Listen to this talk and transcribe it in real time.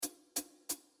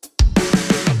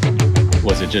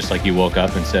Was it just like you woke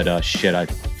up and said, shit, I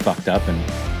fucked up? And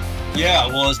yeah,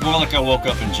 well, it's more like I woke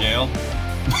up in jail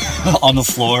on the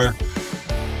floor.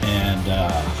 And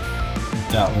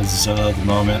that was the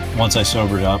moment. Once I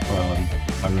sobered up,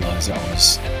 I realized that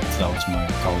was my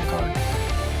calling card.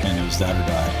 And it was that or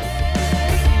die.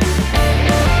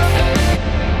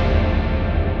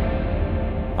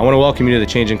 I want to welcome you to the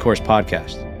Changing Course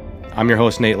podcast. I'm your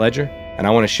host, Nate Ledger, and I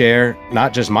want to share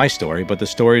not just my story, but the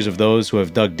stories of those who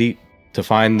have dug deep to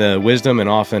find the wisdom and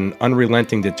often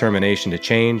unrelenting determination to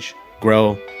change,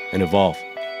 grow, and evolve.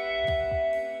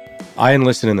 I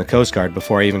enlisted in the Coast Guard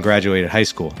before I even graduated high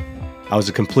school. I was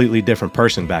a completely different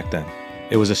person back then.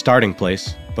 It was a starting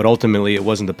place, but ultimately it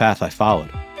wasn't the path I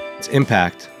followed. Its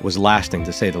impact was lasting,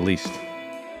 to say the least.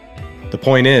 The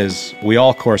point is, we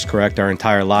all course correct our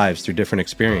entire lives through different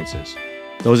experiences.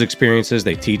 Those experiences,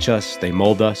 they teach us, they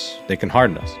mold us, they can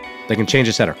harden us, they can change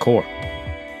us at our core.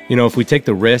 You know, if we take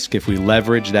the risk, if we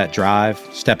leverage that drive,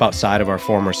 step outside of our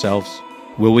former selves,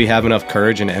 will we have enough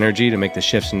courage and energy to make the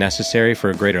shifts necessary for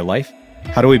a greater life?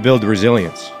 How do we build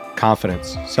resilience,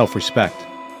 confidence, self-respect?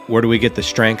 Where do we get the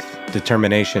strength,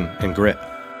 determination, and grit?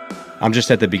 I'm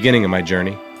just at the beginning of my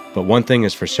journey, but one thing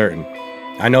is for certain.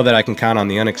 I know that I can count on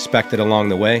the unexpected along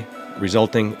the way,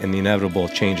 resulting in the inevitable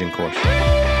change in course.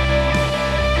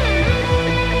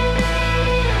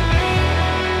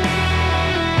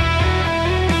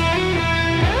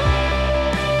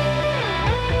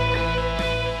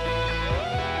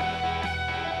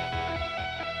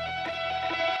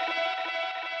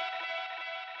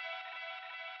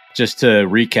 Just to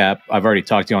recap, I've already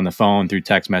talked to you on the phone, through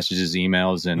text messages,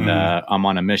 emails, and I'm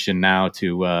on a mission now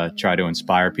to try to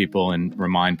inspire people and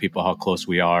remind people how close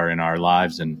we are in our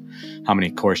lives and how many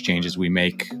course changes we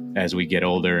make as we get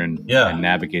older and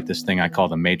navigate this thing I call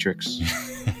the Matrix.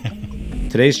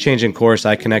 Today's change in course,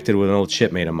 I connected with an old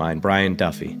shipmate of mine, Brian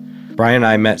Duffy. Brian and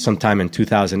I met sometime in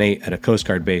 2008 at a Coast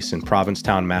Guard base in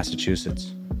Provincetown,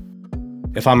 Massachusetts.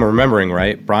 If I'm remembering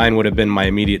right, Brian would have been my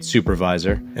immediate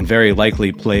supervisor and very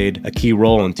likely played a key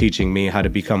role in teaching me how to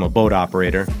become a boat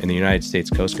operator in the United States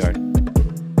Coast Guard.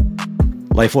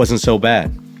 Life wasn't so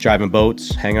bad. Driving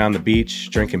boats, hanging on the beach,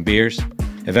 drinking beers.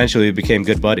 Eventually we became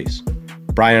good buddies.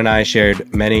 Brian and I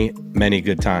shared many, many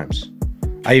good times.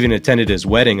 I even attended his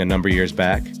wedding a number of years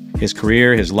back. His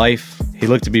career, his life, he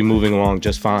looked to be moving along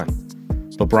just fine.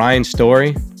 But Brian's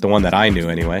story, the one that I knew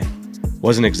anyway,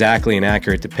 wasn't exactly an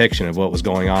accurate depiction of what was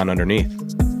going on underneath.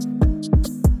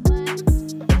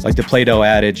 Like the Plato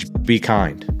adage, be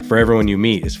kind, for everyone you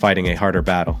meet is fighting a harder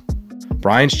battle.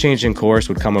 Brian's change in course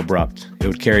would come abrupt. It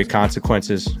would carry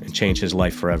consequences and change his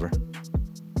life forever.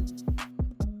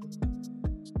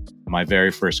 My very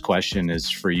first question is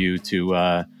for you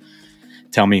to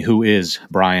tell me, who is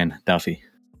Brian Duffy?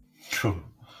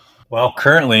 Well,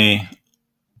 currently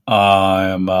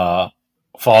I'm a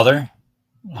father,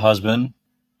 husband,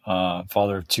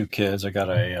 father of two kids. I got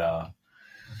a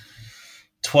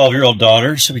 12-year-old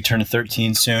daughter, so we turn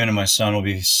 13 soon, and my son will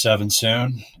be 7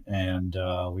 soon. And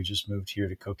we just moved here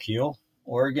to Coquille,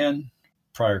 Oregon.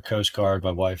 Prior Coast Guard,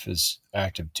 my wife is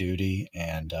active duty,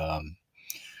 and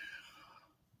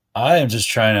I am just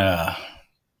trying to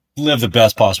live the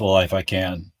best possible life I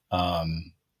can,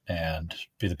 and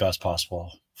be the best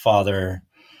possible father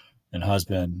and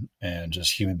husband and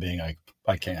just human being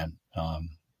I can.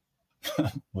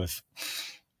 With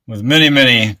many,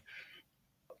 many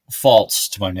faults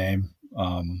to my name.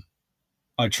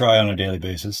 I try on a daily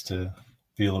basis to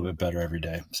be a little bit better every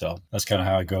day. So that's kind of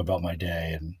how I go about my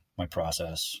day and my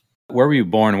process. Where were you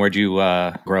born? Where'd you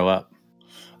grow up?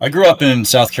 I grew up in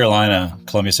South Carolina,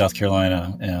 Columbia, South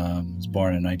Carolina. I was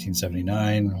born in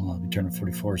 1979. I'll be turning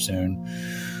 44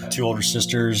 soon. 2 older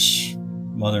sisters,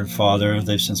 mother and father.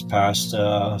 They've since passed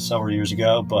several years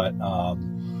ago, but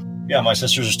my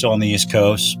sisters are still on the East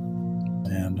Coast,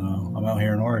 and I'm out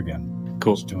here in Oregon.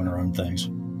 Cool. Just doing our own things.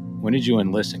 When did you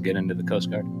enlist and get into the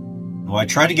Coast Guard? Well, I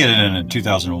tried to get it in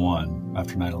 2001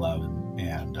 after 9/11,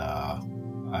 and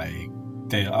I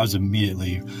was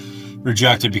immediately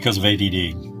rejected because of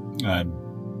ADD and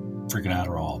freaking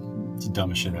Adderall. It's the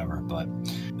dumbest shit ever. But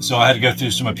so I had to go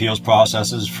through some appeals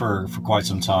processes for quite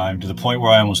some time, to the point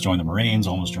where I almost joined the Marines,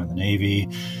 almost joined the Navy.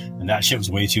 And that shit was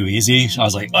way too easy. I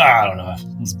was like, I don't know,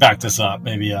 let's back this up.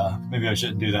 Maybe I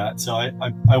shouldn't do that. So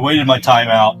I waited my time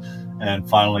out and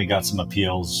finally got some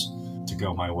appeals to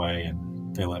go my way.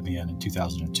 And they let me in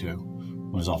 2002 when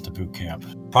I was off to boot camp.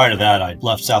 Prior to that, I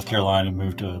left South Carolina and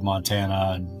moved to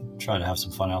Montana and tried to have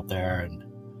some fun out there and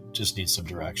just need some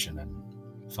direction. And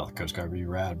felt the Coast Guard would be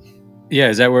rad. Yeah,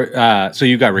 is that where, so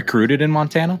you got recruited in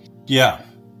Montana? Yeah.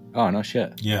 Oh, no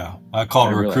shit. Yeah. I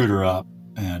called a recruiter up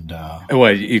And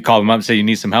What, you called them up and say you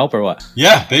need some help or what?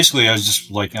 yeah, basically I was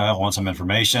just like, I want some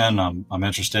information. I'm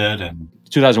interested. And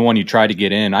 2001, you tried to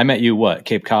get in. I met you, what,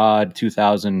 Cape Cod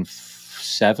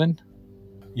 2007?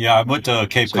 yeah, I went to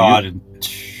Cape Cod in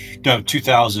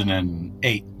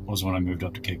 2008 was when I moved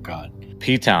up to Cape Cod.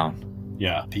 P-Town.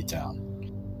 Yeah, P-Town.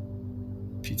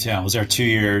 I was there 2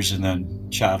 years and then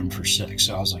Chatham for 6.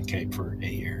 So I was on Cape for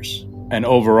 8 years. And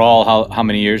overall, how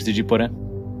many years did you put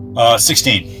in?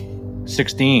 16.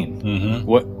 16. Mm-hmm.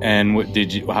 What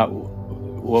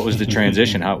was the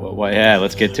transition? Yeah,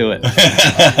 let's get to it.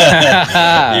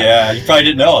 Yeah, you probably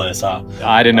didn't know this, huh?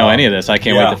 I didn't know any of this. I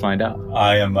can't wait to find out.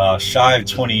 I am shy of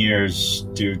 20 years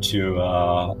due to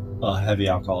a heavy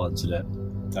alcohol incident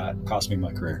that cost me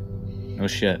my career. No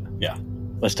shit. Yeah.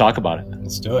 Let's talk about it.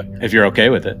 Let's do it. If you're okay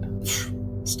with it.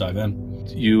 Let's dive in.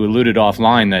 You alluded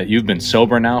offline that you've been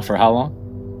sober now for how long?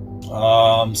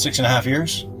 6.5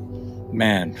 years.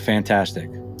 Man, fantastic.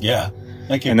 Yeah.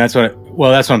 Thank you. And that's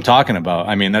what I'm talking about.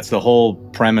 I mean, that's the whole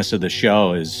premise of the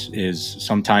show is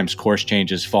sometimes course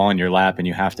changes fall in your lap and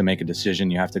you have to make a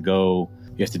decision. You have to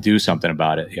do something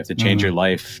about it. You have to change your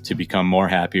life to become more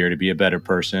happier, to be a better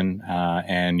person.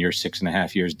 And you're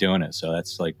 6.5 years doing it. So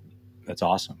that's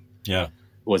awesome. Yeah.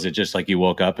 Was it just like you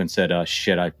woke up and said,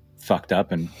 shit, I fucked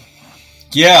up? And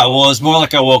yeah, well, it's more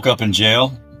like I woke up in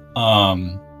jail,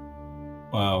 on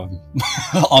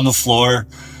the floor.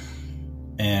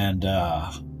 And,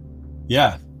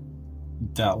 yeah,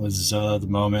 that was, the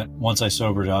moment. Once I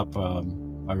sobered up,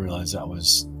 I realized that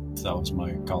was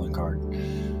my calling card.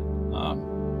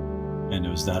 And it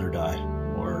was that or die,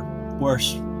 or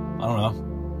worse. I don't know.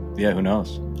 Yeah. Who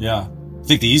knows? Yeah. I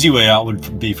think the easy way out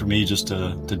would be for me just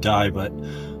to die, but,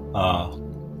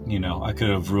 I could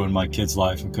have ruined my kid's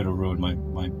life. I could have ruined my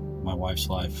wife's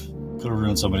life. Could have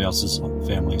ruined somebody else's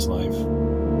family's life.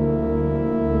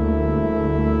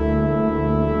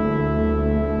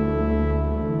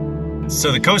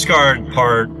 So the Coast Guard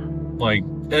part, like,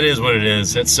 it is what it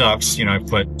is. It sucks. I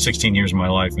put 16 years of my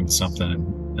life into something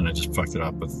and I just fucked it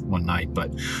up with one night.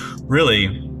 But really,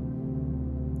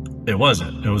 it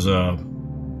wasn't. It was a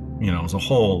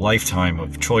whole lifetime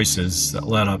of choices that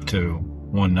led up to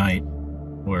one night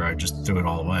where I just threw it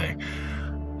all away.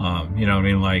 You know what I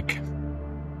mean? Like,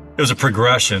 it was a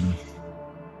progression.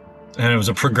 And it was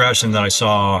a progression that I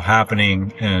saw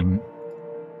happening. And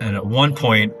at one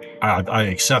point, I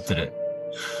accepted it.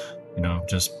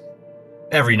 Just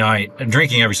every night, and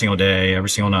drinking every single day, every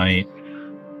single night.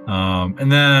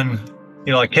 And then,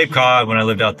 like Cape Cod, when I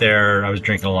lived out there, I was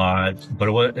drinking a lot, but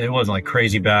it wasn't like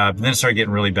crazy bad. But then it started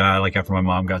getting really bad, like after my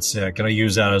mom got sick, and I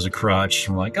used that as a crutch.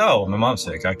 I'm like, oh, my mom's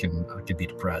sick. I can be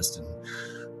depressed and,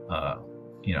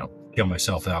 kill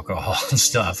myself with alcohol and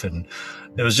stuff. And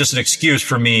it was just an excuse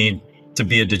for me to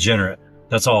be a degenerate.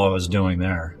 That's all I was doing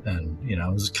there. And,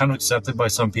 it was kind of accepted by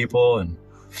some people. And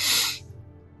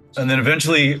then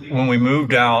eventually when we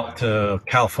moved out to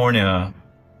California,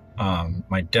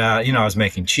 my dad, I was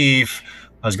making chief,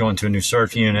 I was going to a new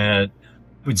surf unit.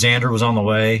 Xander was on the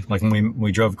way. Like when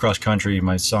we drove across country,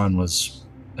 my son was,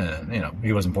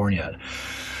 he wasn't born yet.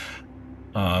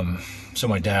 So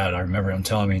my dad, I remember him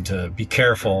telling me to be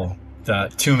careful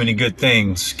that too many good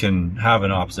things can have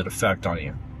an opposite effect on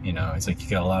you. It's like you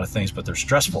got a lot of things, but they're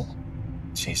stressful.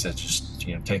 So he said, just,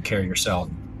 take care of yourself,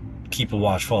 keep a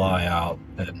watchful eye out,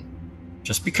 and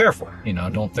just be careful.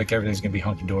 Don't think everything's going to be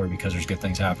hunky-dory because there's good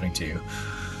things happening to you.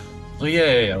 So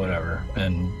yeah, whatever.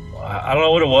 And I don't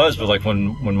know what it was, but like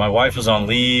when my wife was on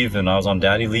leave and I was on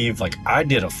daddy leave, like I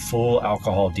did a full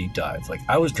alcohol deep dive. Like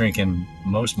I was drinking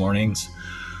most mornings,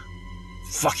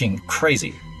 fucking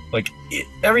crazy. Like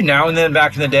every now and then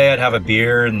back in the day, I'd have a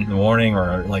beer in the morning,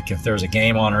 or like if there was a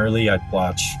game on early, I'd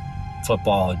watch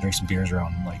football and drink some beers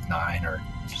around like 9 or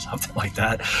something like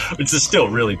that. It's just still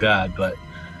really bad, but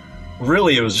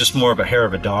really it was just more of a hair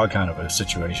of a dog kind of a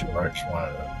situation where I just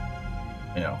wanted to,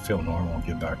 feel normal and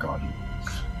get back on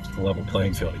the level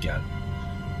playing field again.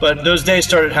 But those days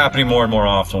started happening more and more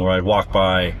often where I'd walk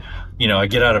by,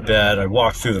 I'd get out of bed, I'd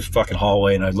walk through the fucking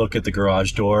hallway and I'd look at the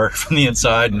garage door from the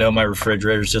inside and know my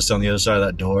refrigerator's just on the other side of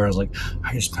that door. I was like,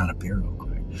 I just found a beer real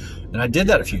quick. And I did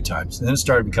that a few times, and then it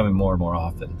started becoming more and more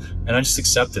often. And I just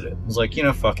accepted it. I was like,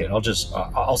 fuck it.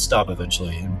 I'll stop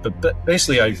eventually. But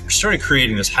basically I started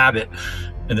creating this habit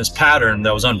and this pattern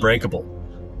that was unbreakable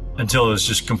until it was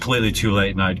just completely too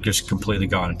late. And I'd just completely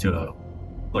gone into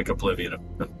oblivion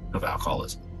of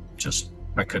alcoholism. Just,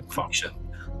 I couldn't function.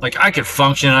 Like I could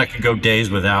function, I could go days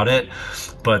without it,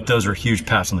 but those were huge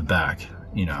pats on the back,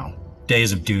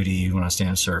 days of duty when I was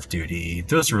staying surf duty.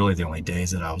 Those were really the only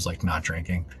days that I was like not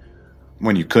drinking.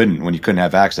 When you couldn't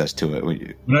have access to it.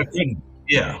 When I couldn't,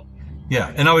 yeah.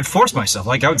 Yeah, and I would force myself.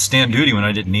 Like, I would stand duty when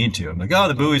I didn't need to. I'm like, oh,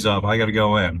 the buoy's up. I got to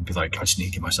go in. I'd be like, I just need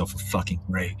to give myself a fucking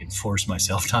break and force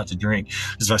myself not to drink.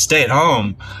 Because if I stay at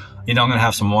home, I'm going to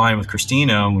have some wine with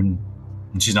Christina. When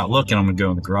she's not looking, I'm going to go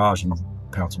in the garage and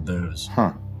pound some booze.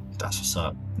 Huh. That's what's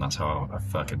up. That's how I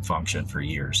fucking functioned for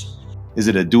years. Is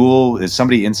it a duel? Is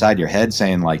somebody inside your head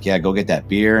saying like, yeah, go get that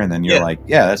beer? And then you're like,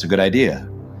 yeah, that's a good idea.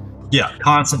 Yeah,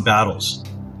 constant battles.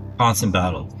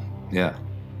 Yeah.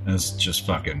 It's just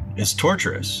it's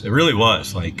torturous. It really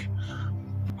was. Like,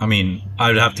 I mean,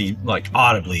 I'd have to like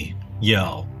audibly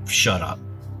yell, shut up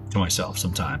to myself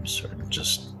sometimes, or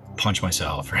just punch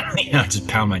myself, or, just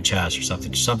pound my chest or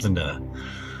something, just something to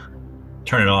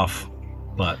turn it off.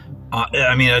 But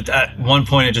I mean, at one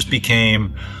point it just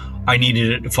became, I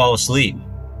needed to fall asleep.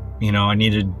 I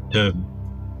needed to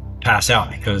pass out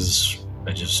because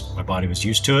my body was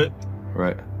used to it.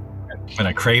 Right. And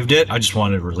I craved it. I just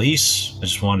wanted to release. I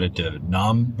just wanted to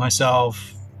numb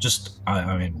myself.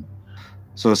 I mean.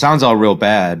 So it sounds all real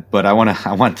bad, but I want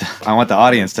the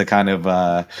audience to kind of,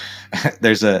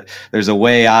 there's a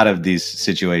way out of these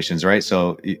situations, right?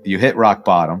 So you hit rock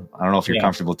bottom. I don't know if you're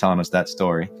comfortable telling us that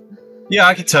story. Yeah,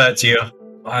 I can tell it to you.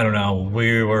 I don't know.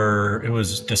 It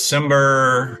was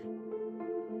December.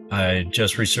 I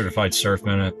just recertified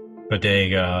surfman at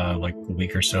Bodega like a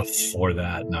week or so before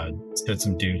that, and I did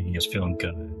some duty. He was feeling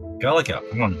good. Got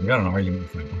an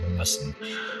argument with my boss, and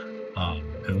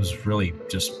it was really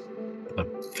just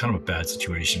kind of a bad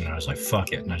situation. And I was like,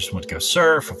 fuck it. And I just went to go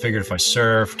surf. I figured if I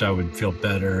surfed, I would feel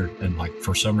better. And like,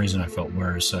 for some reason I felt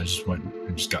worse. So I just went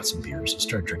and just got some beers and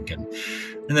started drinking.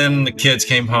 And then the kids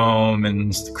came home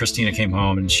and Christina came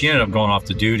home, and she ended up going off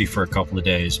to duty for a couple of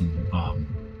days. And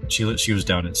she was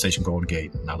down at Station Golden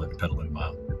Gate, and I lived in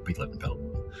Petaluma. We lived in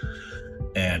Petaluma.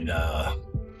 And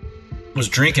was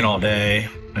drinking all day.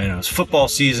 And it was football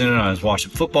season, and I was watching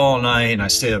football all night, and I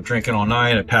stayed up drinking all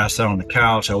night. I passed out on the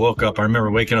couch. I woke up. I remember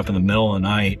waking up in the middle of the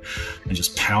night and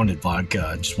just pounded vodka.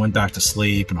 I just went back to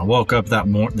sleep, and I woke up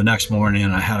the next morning,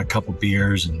 and I had a couple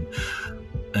beers,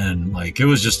 and like, it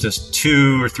was just this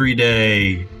 2 or 3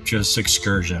 day just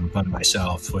excursion by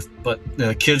myself. But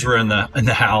the kids were in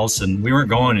the house, and we weren't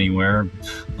going anywhere.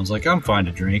 I was like, I'm fine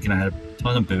to drink, and I had a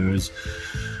ton of booze.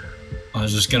 I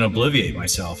was just gonna obliviate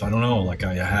myself. I don't know. Like,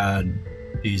 I had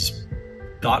these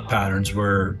thought patterns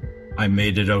where I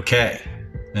made it okay.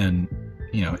 And,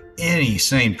 any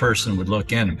sane person would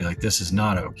look in and be like, this is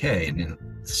not okay, in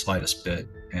the slightest bit.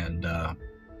 And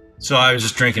so I was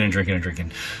just drinking and drinking and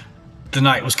drinking. The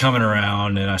night was coming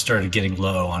around, and I started getting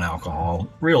low on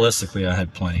alcohol. Realistically, I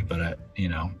had plenty, but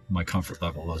my comfort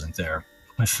level wasn't there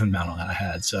with the amount that I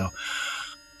had. So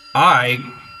I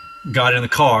got in the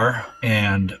car,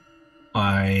 and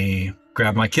I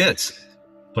grabbed my kids,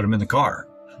 put them in the car,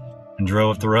 and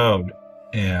drove up the road,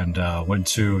 and went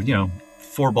to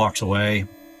 4 blocks away,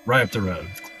 right up the road,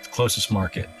 the closest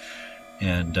market,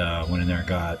 and went in there and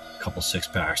got a couple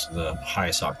 6-packs of the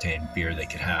highest octane beer they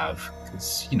could have,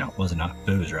 because it wasn't enough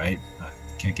booze, right? I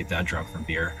can't get that drunk from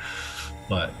beer.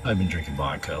 But I've been drinking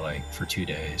vodka for 2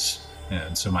 days,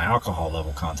 and so my alcohol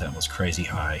level content was crazy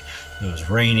high. It was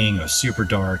raining, it was super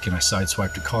dark, and I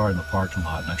sideswiped a car in the parking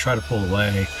lot, and I tried to pull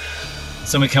away.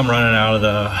 Somebody come running out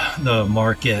of the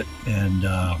market, and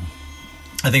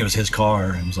I think it was his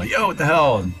car, and was like, yo, what the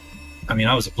hell? And I mean,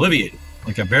 I was obliviated.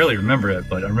 Like, I barely remember it,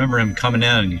 but I remember him coming in,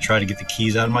 and he tried to get the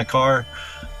keys out of my car,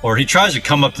 or he tries to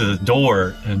come up to the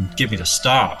door and get me to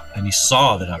stop, and he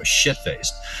saw that I was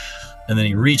shit-faced. And then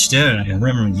he reached in, and I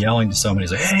remember him yelling to somebody.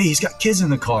 He's like, hey, he's got kids in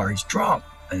the car. He's drunk.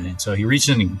 And so he reached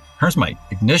in and turns my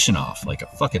ignition off like a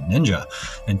fucking ninja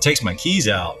and takes my keys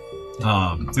out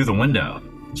through the window.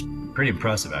 It's pretty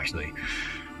impressive, actually.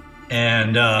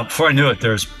 And before I knew it,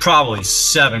 there's probably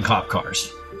 7 cop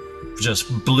cars.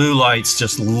 Just blue lights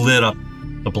just lit up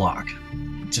the block.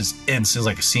 Just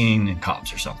instantly, like a scene in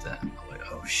Cops or something. I'm like,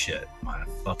 oh shit, my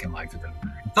fucking life is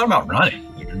over. I thought about running.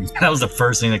 That was the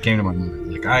first thing that came to my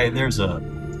mind. Like, there's a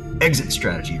exit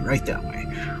strategy right that way.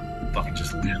 Fucking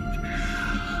just lived.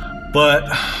 But,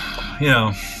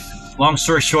 long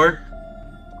story short,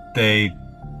 they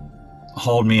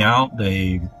hauled me out.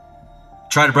 They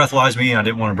tried to breathalyze me. I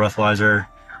didn't want to breathalyze her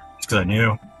just because I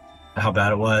knew how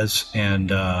bad it was. And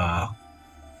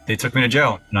they took me to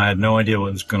jail. And I had no idea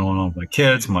what was going on with my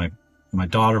kids. My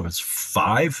daughter was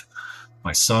 5.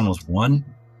 My son was 1.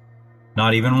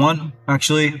 Not even 1,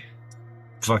 actually.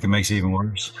 Fucking makes it even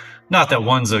worse. Not that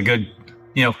 1's a good,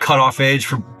 cutoff age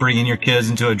for bringing your kids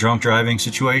into a drunk driving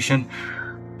situation.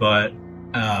 But,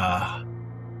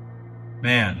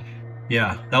 man,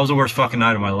 yeah, that was the worst fucking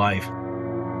night of my life.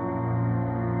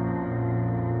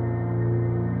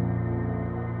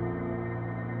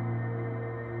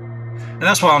 And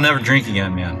that's why I'll never drink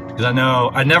again, man. Because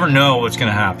I never know what's going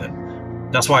to happen.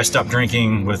 That's why I stopped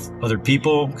drinking with other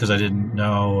people, because I didn't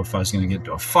know if I was going to get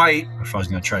into a fight, or if I was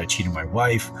going to try to cheat on my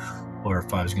wife, or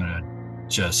if I was going to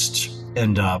just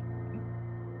end up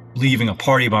leaving a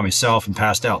party by myself and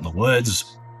passed out in the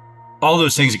woods. All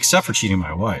those things, except for cheating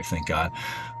my wife, thank God,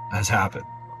 has happened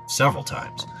several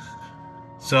times.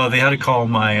 So they had to call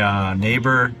my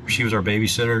neighbor. She was our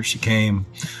babysitter. She came.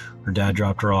 Her dad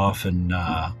dropped her off, and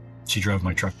she drove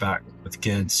my truck back with the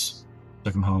kids,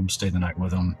 took them home, stayed the night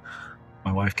with them.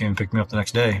 My wife came and picked me up the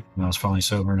next day, and I was finally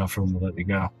sober enough for them to let me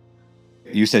go.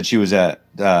 You said she was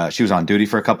on duty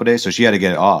for a couple of days, so she had to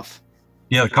get it off.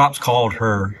 Yeah, the cops called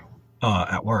her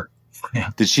at work.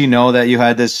 Yeah. Did she know that you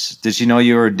had this? Did she know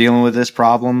you were dealing with this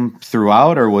problem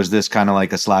throughout, or was this kind of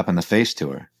like a slap in the face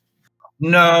to her?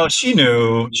 No, she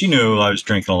knew. She knew I was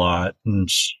drinking a lot, and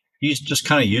she's just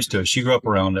kind of used to it. She grew up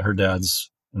around it. Her dad's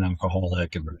an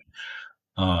alcoholic, and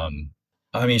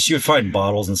I mean, she would find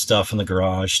bottles and stuff in the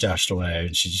garage stashed away,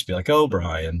 and she'd just be like, "Oh,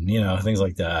 Brian," things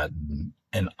like that.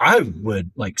 And I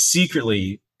would like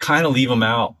secretly kind of leave them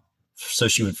out, so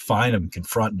she would find them,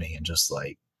 confront me, and just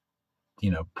like,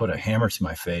 put a hammer to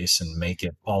my face and make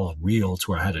it all real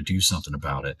to where I had to do something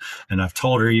about it. And I've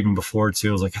told her even before too,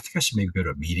 I was like, I think I should maybe go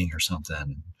to a meeting or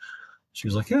something. She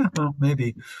was like, yeah, well,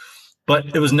 maybe.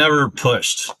 But it was never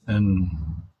pushed. And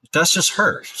that's just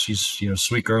her. She's,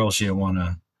 sweet girl. She didn't want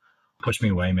to push me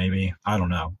away, maybe. I don't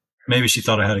know. Maybe she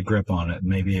thought I had a grip on it.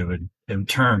 Maybe it would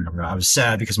turn. I was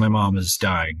sad because my mom was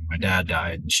dying. My dad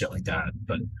died and shit like that.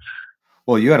 But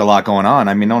well, you had a lot going on.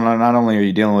 I mean, not only are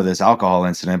you dealing with this alcohol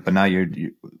incident, but now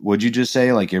would you just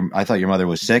say like I thought your mother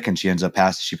was sick and she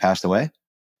passed away?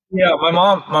 Yeah, my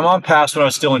mom passed when I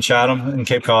was still in Chatham in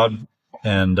Cape Cod,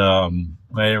 and I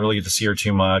didn't really get to see her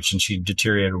too much, and she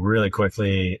deteriorated really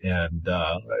quickly, and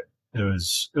it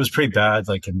was pretty bad.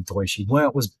 Like, and the way she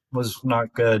went was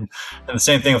not good. And the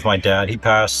same thing with my dad. He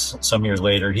passed some years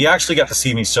later. He actually got to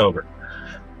see me sober,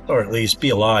 or at least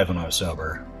be alive when I was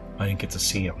sober. I didn't get to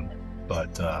see him.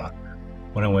 But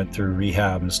when I went through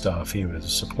rehab and stuff, he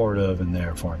was supportive and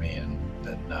there for me. And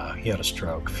he had a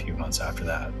stroke a few months after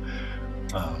that.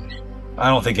 I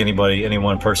don't think any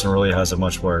one person really has it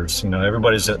much worse.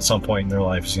 Everybody's at some point in their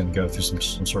life is going to go through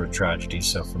some sort of tragedy.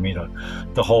 So for me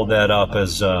to hold that up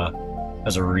as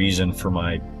a reason for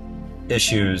my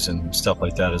issues and stuff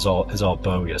like that is all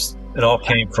bogus. It all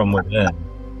came from within,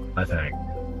 I think.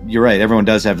 You're right. Everyone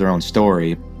does have their own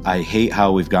story. I hate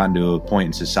how we've gotten to a point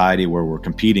in society where we're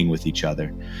competing with each other,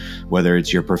 whether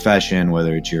it's your profession,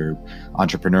 whether it's your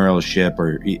entrepreneurship,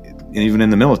 or even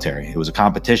in the military. It was a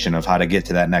competition of how to get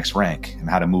to that next rank and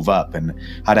how to move up and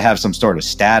how to have some sort of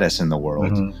status in the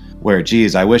world. Mm-hmm. Where,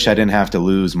 geez, I wish I didn't have to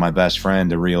lose my best friend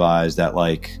to realize that,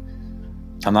 like,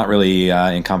 I'm not really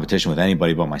in competition with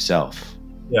anybody but myself.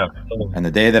 Yeah. And the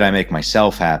day that I make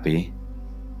myself happy,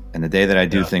 and the day that I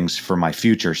do things for my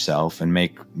future self and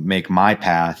make my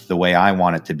path the way I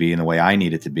want it to be and the way I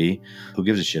need it to be, who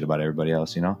gives a shit about everybody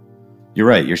else, You're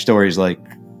right. Your story is like,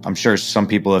 I'm sure some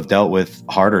people have dealt with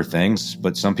harder things,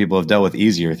 but some people have dealt with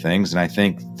easier things. And I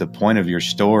think the point of your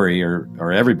story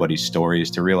or everybody's story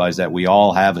is to realize that we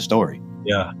all have a story.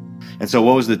 Yeah. And so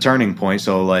what was the turning point?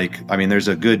 So like, I mean, there's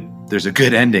a good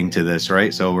ending to this,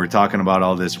 right? So we're talking about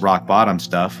all this rock bottom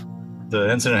stuff. The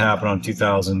incident happened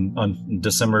on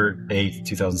December 8th,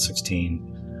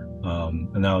 2016.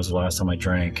 And that was the last time I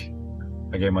drank.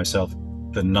 I gave myself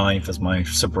the 9th as my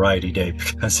sobriety date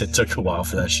because it took a while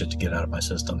for that shit to get out of my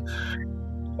system.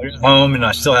 I was home and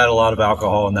I still had a lot of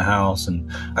alcohol in the house, and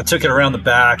I took it around the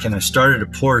back and I started to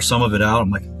pour some of it out.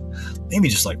 I'm like, maybe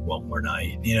just like one more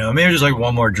night, maybe just like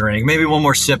one more drink, maybe one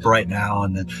more sip right now.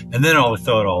 And then I'll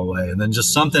throw it all away. And then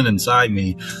just something inside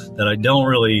me that I don't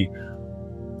really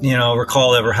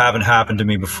recall ever having happened to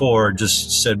me before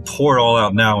just said, pour it all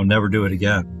out now and never do it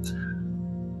again.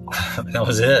 That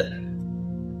was it.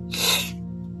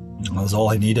 That was all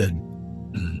I needed.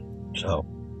 So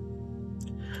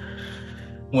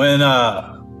when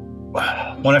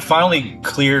I finally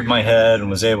cleared my head and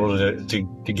was able to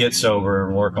get sober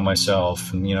and work on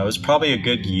myself, and it was probably a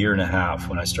good year and a half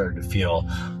when I started to feel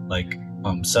like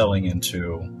I'm settling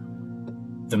into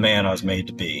the man I was made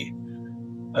to be.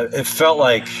 It felt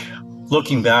like,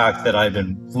 looking back, that I've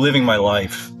been living my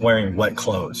life wearing wet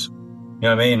clothes. You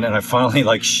know what I mean? And I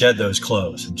finally shed those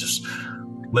clothes and just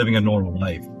living a normal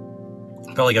life.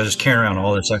 I felt like I was just carrying around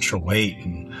all this extra weight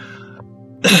and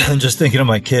just thinking of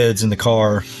my kids in the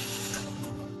car.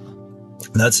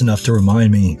 And that's enough to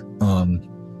remind me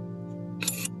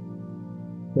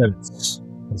that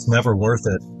it's never worth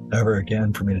it ever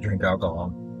again for me to drink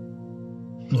alcohol.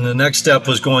 And the next step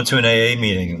was going to an AA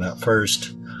meeting, and that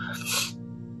first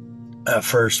That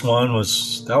first one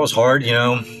was hard,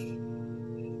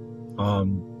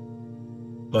 Um,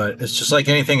 but it's just like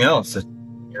anything else that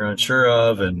you're unsure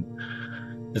of, and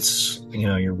it's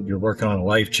you're working on a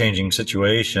life changing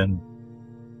situation,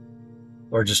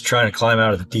 or just trying to climb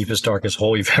out of the deepest, darkest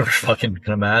hole you've ever fucking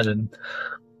can imagine.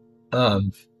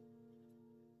 Um,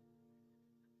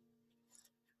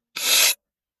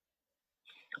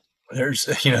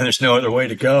 there's no other way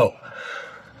to go.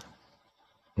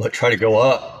 But try to go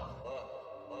up.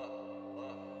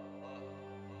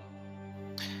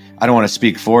 I don't want to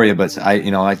speak for you, but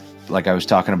I like I was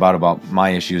talking about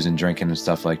my issues and drinking and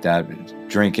stuff like that.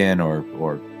 Drinking or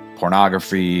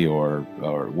pornography or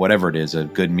whatever it is, a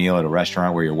good meal at a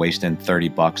restaurant where you're wasting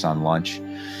 $30 on lunch.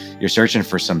 You're searching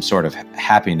for some sort of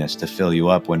happiness to fill you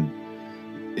up and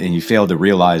you fail to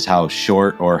realize how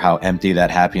short or how empty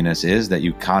that happiness is, that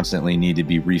you constantly need to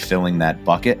be refilling that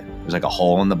bucket. There's like a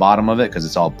hole in the bottom of it because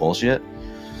it's all bullshit.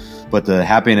 But the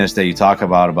happiness that you talk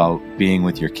about being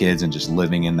with your kids and just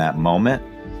living in that moment,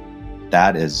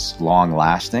 that is long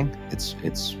lasting.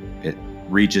 It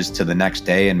reaches to the next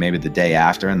day and maybe the day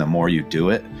after. And the more you do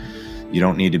it, you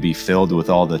don't need to be filled with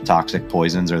all the toxic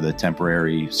poisons or the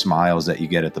temporary smiles that you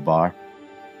get at the bar.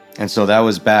 And so that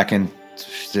was back in,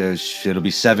 it'll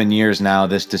be 7 years now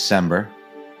this December.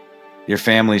 Your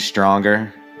family's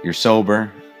stronger, you're sober,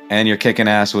 and you're kicking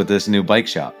ass with this new bike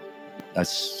shop.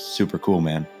 That's super cool,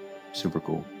 man. Super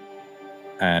cool.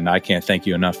 And I can't thank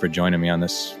you enough for joining me on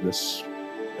this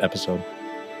episode.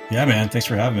 Yeah, man. Thanks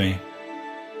for having me.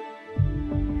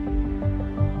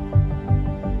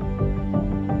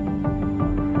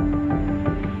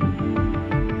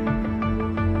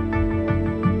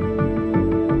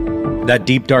 That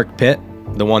deep, dark pit,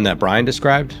 the one that Brian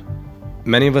described,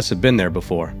 many of us have been there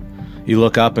before. You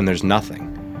look up and there's nothing.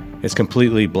 It's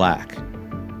completely black.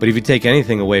 But if you take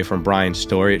anything away from Brian's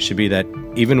story, it should be that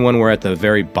even when we're at the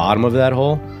very bottom of that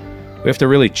hole, we have to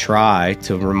really try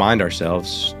to remind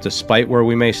ourselves, despite where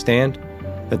we may stand,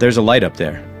 that there's a light up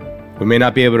there. We may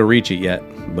not be able to reach it yet,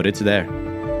 but it's there.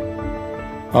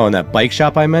 Oh, and that bike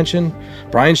shop I mentioned,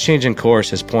 Brian's changing course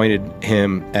has pointed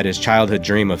him at his childhood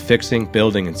dream of fixing,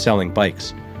 building, and selling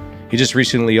bikes. He just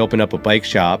recently opened up a bike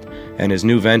shop, and his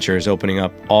new venture is opening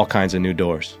up all kinds of new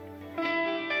doors.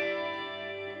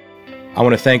 I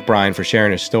want to thank Brian for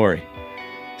sharing his story.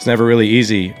 It's never really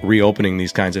easy reopening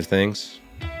these kinds of things,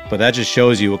 but that just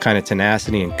shows you what kind of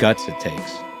tenacity and guts it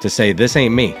takes to say, this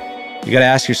ain't me. You got to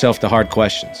ask yourself the hard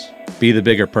questions. Be the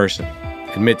bigger person.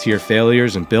 Admit to your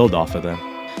failures and build off of them.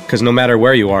 Because no matter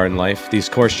where you are in life, these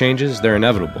course changes, they're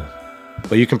inevitable.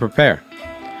 But you can prepare.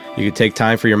 You can take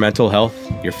time for your mental health,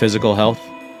 your physical health,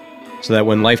 so that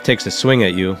when life takes a swing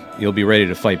at you, you'll be ready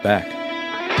to fight back.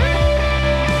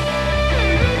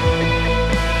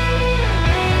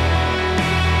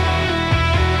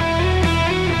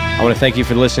 I want to thank you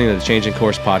for listening to the Changing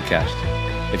Course podcast.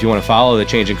 If you want to follow the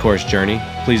Changing Course journey,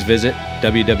 please visit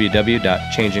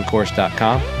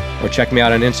www.changingcourse.com or check me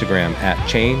out on Instagram at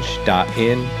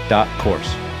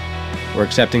change.in.course. We're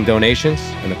accepting donations,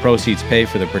 and the proceeds pay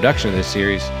for the production of this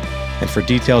series. And for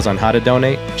details on how to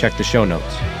donate, check the show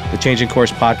notes. The Changing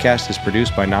Course podcast is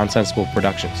produced by Nonsensible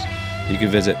Productions. You can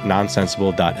visit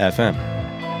nonsensible.fm.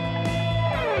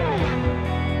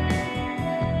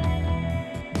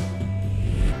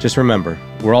 Just remember,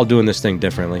 we're all doing this thing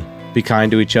differently. Be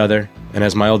kind to each other, and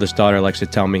as my oldest daughter likes to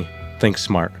tell me, think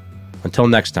smart. Until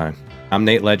next time, I'm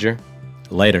Nate Ledger.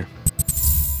 Later.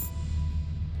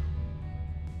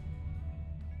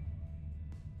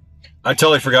 I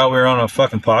totally forgot we were on a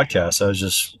fucking podcast. I was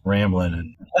just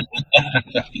rambling.